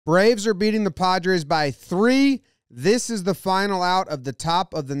Braves are beating the Padres by 3. This is the final out of the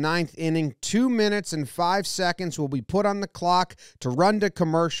top of the 9th inning. 2 minutes and 5 seconds will be put on the clock to run to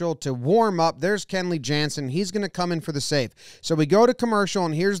commercial to warm up. There's Kenley Jansen. He's going to come in for the save. So we go to commercial,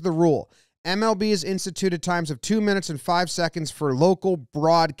 and here's the rule. MLB has instituted times of 2 minutes and 5 seconds for local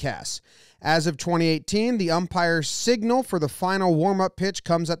broadcasts. As of 2018, the umpire's signal for the final warm-up pitch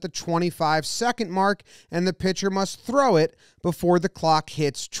comes at the 25-second mark, and the pitcher must throw it before the clock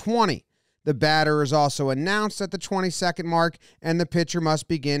hits 20. The batter is also announced at the 20-second mark, and the pitcher must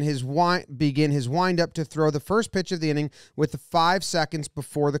begin his wind-up to throw the first pitch of the inning with 5 seconds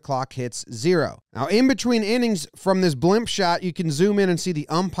before the clock hits 0. Now, in between innings from this blimp shot, you can zoom in and see the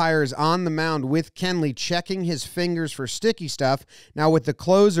umpire is on the mound with Kenley checking his fingers for sticky stuff. Now, with the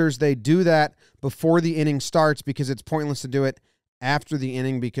closers, they do that before the inning starts because it's pointless to do it after the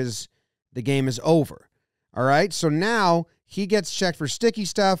inning because the game is over. All right, so now he gets checked for sticky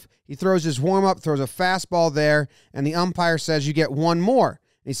stuff. He throws his warm-up, throws a fastball there, and the umpire says, you get one more.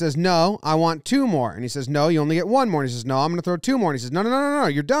 And he says, no, I want 2 more. And he says, no, you only get 1 more. And he says, no, I'm going to throw 2 more. And he says, no,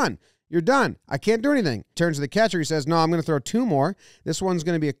 you're done. You're done. I can't do anything. Turns to the catcher. He says, no, I'm going to throw 2 more. This one's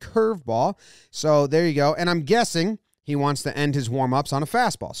going to be a curveball. So there you go. And I'm guessing he wants to end his warm-ups on a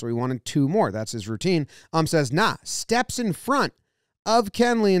fastball. So he wanted 2 more. That's his routine. Says, nah, steps in front of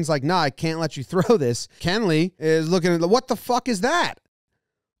Kenley and's like, nah, I can't let you throw this. Kenley is looking at, what the fuck is that?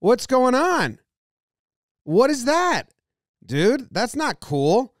 What's going on? What is that? Dude, that's not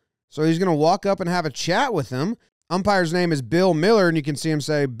cool. So he's going to walk up and have a chat with him. Umpire's name is Bill Miller, and you can see him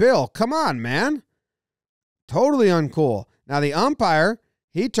say, Bill, come on, man. Totally uncool. Now the umpire,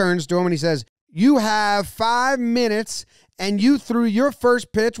 he turns to him and he says, you have 5 minutes and you threw your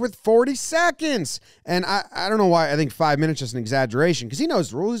first pitch with 40 seconds. And I don't know why I think 5 minutes is just an exaggeration because he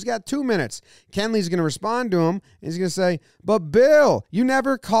knows the rule. He's got 2 minutes. Kenley's going to respond to him. And he's going to say, but Bill, you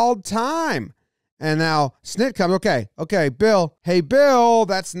never called time. And now Snit comes, okay, Bill. Hey, Bill,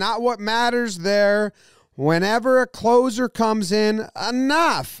 that's not what matters there. Whenever a closer comes in,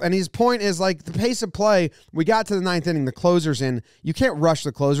 enough. And his point is like the pace of play. We got to the 9th inning. The closer's in. You can't rush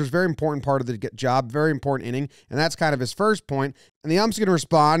the closers. Very important part of the job. Very important inning. And that's kind of his first point. And the ump's going to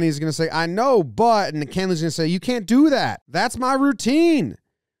respond. And he's going to say, I know, but. And the Kenley's going to say, you can't do that. That's my routine.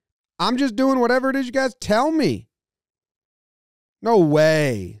 I'm just doing whatever it is you guys tell me. No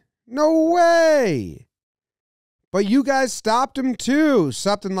way. No way. But you guys stopped him too.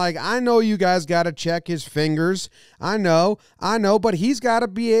 Something like, I know you guys got to check his fingers. I know, but he's got to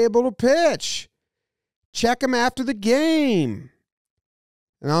be able to pitch. Check him after the game.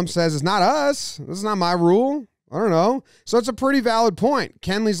 And says, it's not us. This is not my rule. I don't know. So it's a pretty valid point.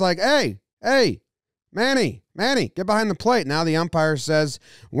 Kenley's like, hey, Manny, get behind the plate. Now the umpire says,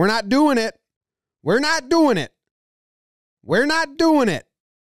 we're not doing it. We're not doing it. We're not doing it.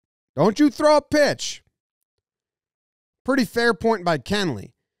 Don't you throw a pitch. Pretty fair point by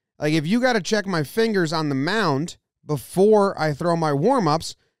Kenley. Like, if you got to check my fingers on the mound before I throw my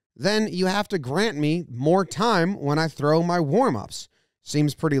warm-ups, then you have to grant me more time when I throw my warm-ups.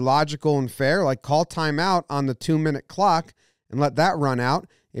 Seems pretty logical and fair. Like, call timeout on the 2-minute clock and let that run out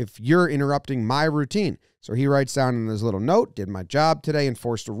if you're interrupting my routine. So he writes down in his little note, did my job today,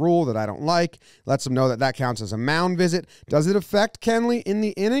 enforced a rule that I don't like, lets him know that that counts as a mound visit. Does it affect Kenley in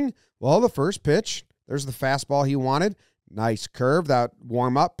the inning? Well, the first pitch, there's the fastball he wanted. Nice curve, that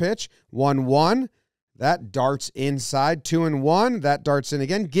warm-up pitch. 1-1. That darts inside. 2-1. That darts in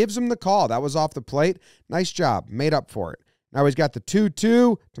again. Gives him the call. That was off the plate. Nice job. Made up for it. Now he's got the 2-2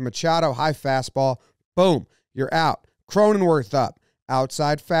 to Machado. High fastball. Boom. You're out. Cronenworth up.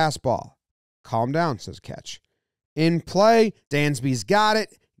 Outside fastball. Calm down, says catch. In play. Dansby's got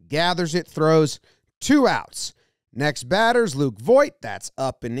it. Gathers it. Throws. 2 outs. Next batter's Luke Voit. That's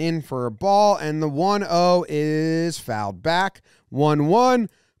up and in for a ball. And the 1-0 is fouled back. 1-1.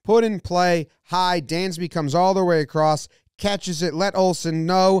 Put in play. High. Dansby comes all the way across. Catches it. Let Olsen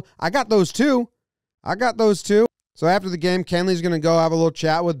know. I got those two. So after the game, Kenley's going to go have a little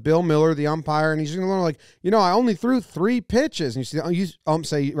chat with Bill Miller, the umpire, and he's going to learn, like, I only threw 3 pitches. And you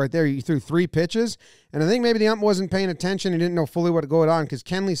say right there, you threw 3 pitches. And I think maybe the ump wasn't paying attention. He didn't know fully what going on because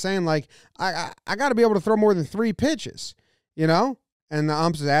Kenley's saying, like, I got to be able to throw more than 3 pitches, And the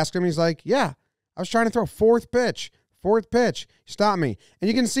ump is asking him, he's like, yeah, I was trying to throw 4th pitch. 4th pitch. Stop me. And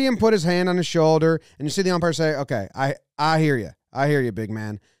you can see him put his hand on his shoulder, and you see the umpire say, okay, I hear you. I hear you, big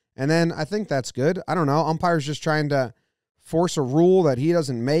man. And then I think that's good. I don't know. Umpire's just trying to force a rule that he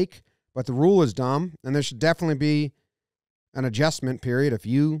doesn't make, but the rule is dumb, and there should definitely be an adjustment period. If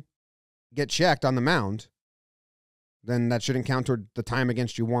you get checked on the mound, then that shouldn't count toward the time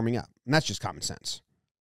against you warming up. And that's just common sense.